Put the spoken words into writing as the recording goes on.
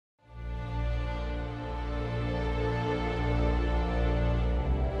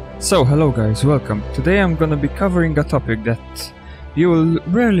So hello guys, welcome. Today I'm gonna be covering a topic that you will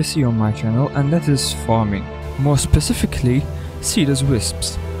rarely see on my channel, and that is farming. More specifically, Cetus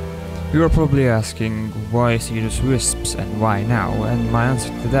Wisps. You are probably asking why Cetus Wisps and why now, and my answer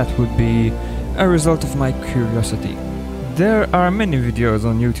to that would be a result of my curiosity. There are many videos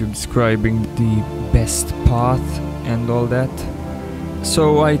on YouTube describing the best path and all that,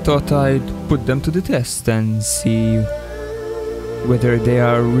 so I thought I'd put them to the test and see whether they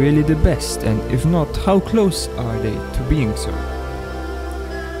are really the best, and if not, how close are they to being so.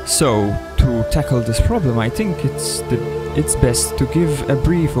 So, to tackle this problem, I think it's best to give a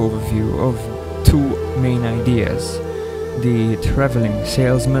brief overview of two main ideas: the traveling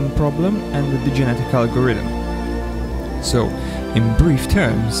salesman problem and the genetic algorithm. So, in brief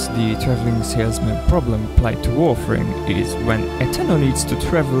terms, the traveling salesman problem applied to WARFRAME is when a tenor needs to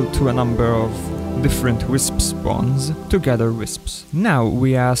travel to a number of different wisp spawns to gather wisps. Now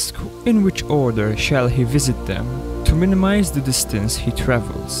we ask, in which order shall he visit them to minimize the distance he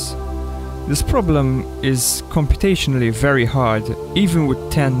travels? This problem is computationally very hard. Even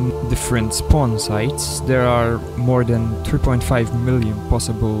with 10 different spawn sites, there are more than 3.5 million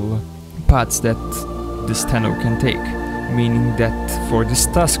possible paths that this tenor can take, meaning that for this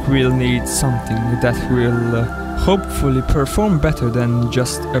task we'll need something that will hopefully perform better than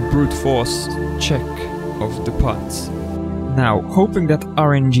just a brute force check of the paths. Now, hoping that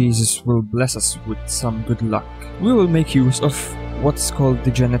RNGesus will bless us with some good luck, we will make use of what's called the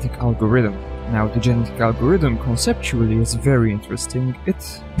genetic algorithm. Now, the genetic algorithm conceptually is very interesting.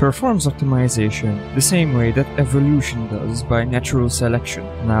 It performs optimization the same way that evolution does by natural selection.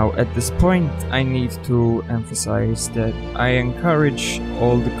 Now, at this point, I need to emphasize that I encourage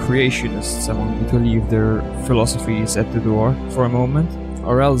all the creationists among you to leave their philosophies at the door for a moment,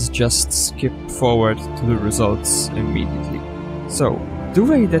 or else just skip forward to the results immediately. So, the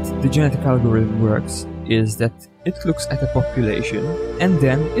way that the genetic algorithm works is that it looks at a population and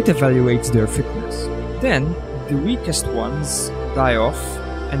then it evaluates their fitness. Then the weakest ones die off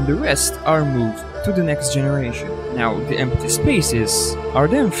and the rest are moved to the next generation. Now the empty spaces are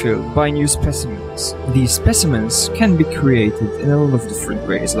then filled by new specimens. These specimens can be created in a lot of different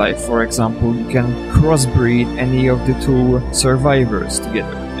ways, like for example you can crossbreed any of the two survivors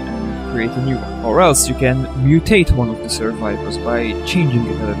together and create a new one. Or else you can mutate one of the survivors by changing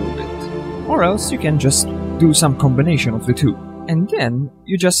it a little bit. Or else you can just do some combination of the two. And then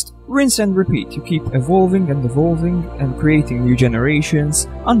you just rinse and repeat. You keep evolving and creating new generations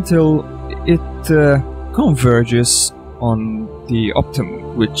until it converges on the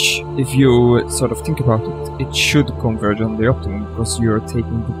optimum, which, if you sort of think about it, it should converge on the optimum because you're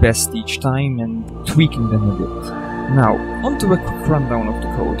taking the best each time and tweaking them a bit. Now, onto a quick rundown of the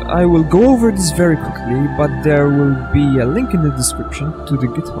code. I will go over this very quickly, but there will be a link in the description to the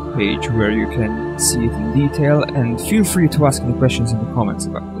GitHub page where you can see it in detail, and feel free to ask any questions in the comments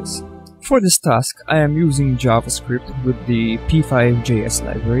about this. For this task, I am using JavaScript with the P5.js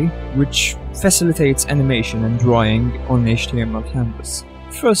library, which facilitates animation and drawing on HTML canvas.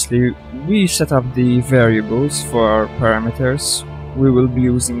 Firstly, we set up the variables for our parameters. We will be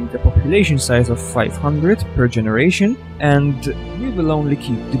using the population size of 500 per generation, and we will only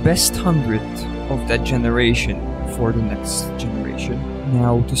keep the best 100 of that generation for the next generation.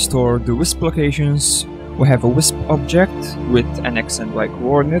 Now, to store the wisp locations, we have a wisp object with an x and y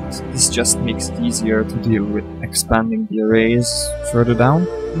coordinate. This just makes it easier to deal with expanding the arrays further down.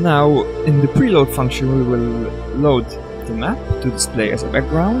 Now, in the preload function we will load the map to display as a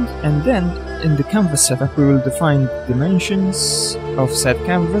background, and then in the canvas setup we will define dimensions of said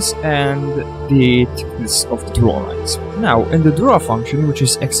canvas and the thickness of the draw lines. Now, in the draw function, which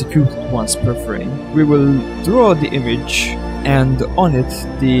is executed once per frame, we will draw the image and on it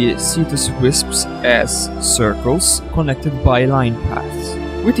the Cetus Wisps as circles connected by line paths.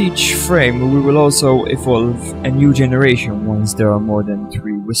 With each frame we will also evolve a new generation once there are more than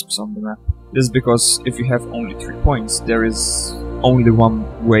 3 wisps on the map. This is because if you have only 3 points, there is only one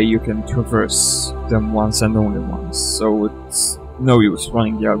way you can traverse them once and only once, so it's no use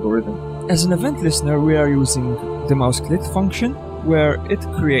running the algorithm. As an event listener, we are using the mouseClick function, where it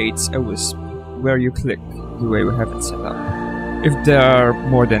creates a wisp where you click the way we have it set up. If there are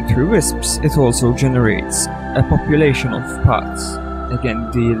more than 3 wisps, it also generates a population of paths.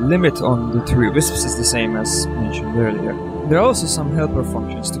 Again, the limit on the 3 wisps is the same as mentioned earlier. There are also some helper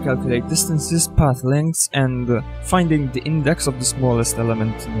functions to calculate distances, path lengths, and finding the index of the smallest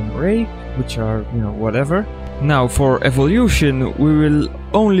element in an array, which are, whatever. Now for evolution we will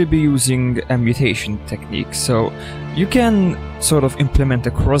only be using a mutation technique, so you can sort of implement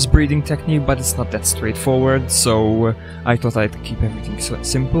a crossbreeding technique, but it's not that straightforward, so I thought I'd keep everything so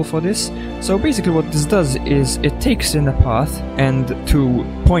simple for this. So basically what this does is it takes in a path and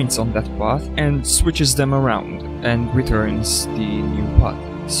 2 points on that path and switches them around and returns the new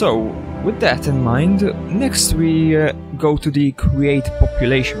path. So with that in mind, next we go to the create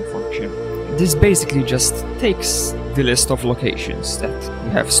population function. This basically just takes the list of locations that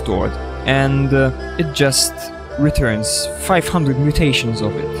we have stored and it just returns 500 mutations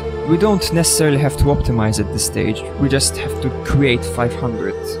of it. We don't necessarily have to optimize at this stage, we just have to create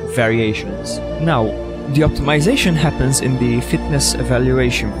 500 variations. Now, the optimization happens in the fitness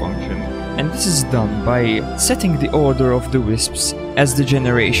evaluation function, and this is done by setting the order of the wisps as the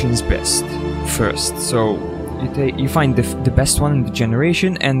generation's best first. So you find the best one in the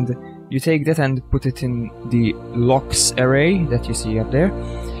generation and you take that and put it in the locks array that you see up there,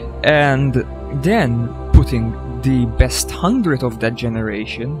 and then putting the best 100 of that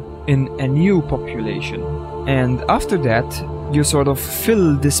generation in a new population. And after that, you sort of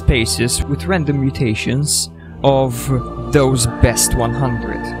fill the spaces with random mutations of those best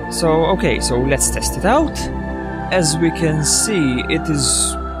 100. So, okay, so let's test it out. As we can see, it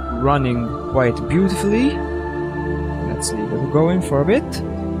is running quite beautifully. Let's leave it going for a bit.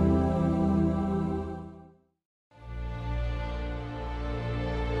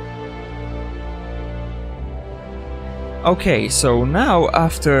 Okay, so now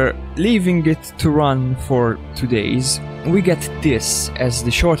after leaving it to run for 2 days, we get this as the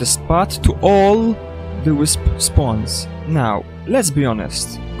shortest path to all the wisp spawns. Now, let's be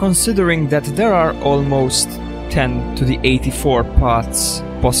honest, considering that there are almost 10 to the 84 paths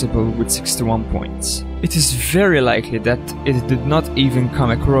possible with 61 points, it is very likely that it did not even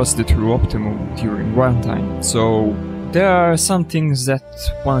come across the true optimum during runtime, so there are some things that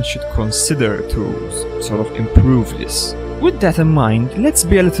one should consider to sort of improve this. With that in mind, let's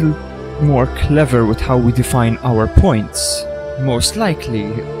be a little more clever with how we define our points. Most likely,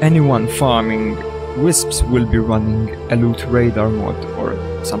 anyone farming wisps will be running a loot radar mod or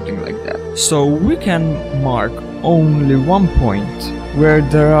something like that. So we can mark only 1 point where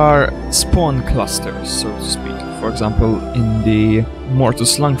there are spawn clusters, so to speak. For example, in the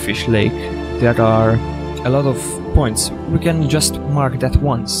Mortus Lungfish Lake, there are a lot of points. We can just mark that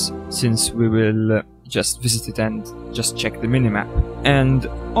once, since we will just visit it and just check the minimap. And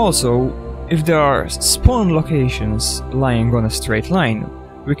also, if there are spawn locations lying on a straight line,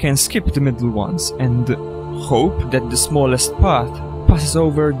 we can skip the middle ones and hope that the smallest path passes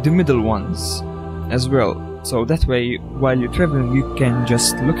over the middle ones as well. So that way, while you're traveling, you can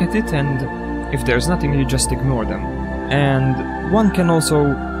just look at it, and if there's nothing, you just ignore them. And one can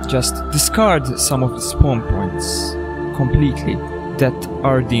also just discard some of the spawn points completely that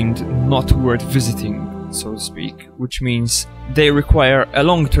are deemed not worth visiting, so to speak, which means they require a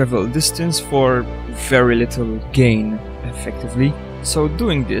long travel distance for very little gain, effectively. So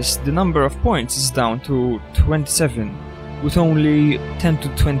doing this, the number of points is down to 27, with only 10 to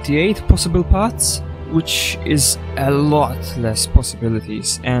 28 possible paths, which is a lot less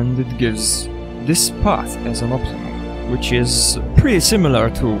possibilities, and it gives this path as an optimum, which is pretty similar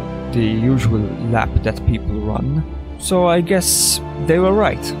to the usual lap that people run. So I guess they were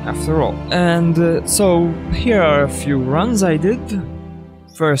right, after all. And so here are a few runs I did.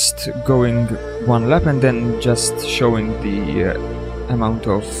 First going 1 lap and then just showing the amount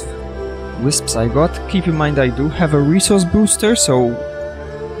of wisps I got. Keep in mind I do have a resource booster, so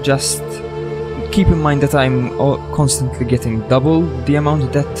just keep in mind that I'm constantly getting double the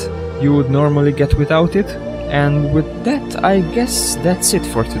amount that you would normally get without it. And with that, I guess that's it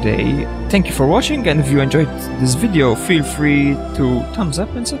for today. Thank you for watching, and if you enjoyed this video, feel free to thumbs up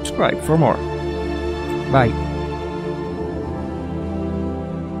and subscribe for more. Bye.